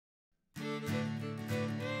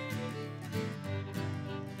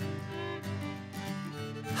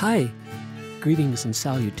Hi, greetings and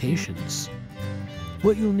salutations.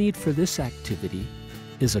 What you'll need for this activity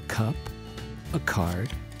is a cup, a card,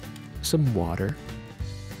 some water,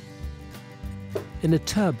 and a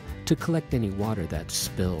tub to collect any water that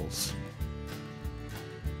spills.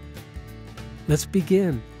 Let's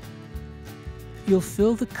begin. You'll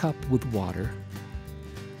fill the cup with water.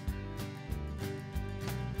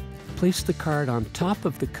 Place the card on top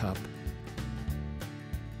of the cup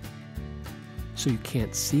so you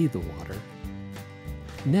can't see the water.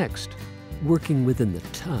 Next, working within the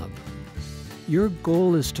tub, your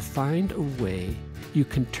goal is to find a way you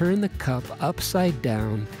can turn the cup upside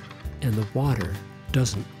down and the water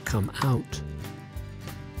doesn't come out.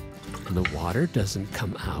 And the water doesn't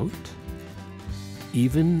come out,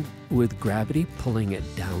 even with gravity pulling it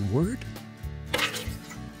downward.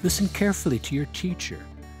 Listen carefully to your teacher.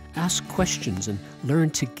 Ask questions and learn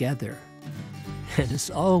together. And as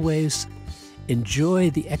always, enjoy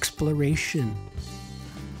the exploration.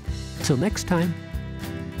 Till next time.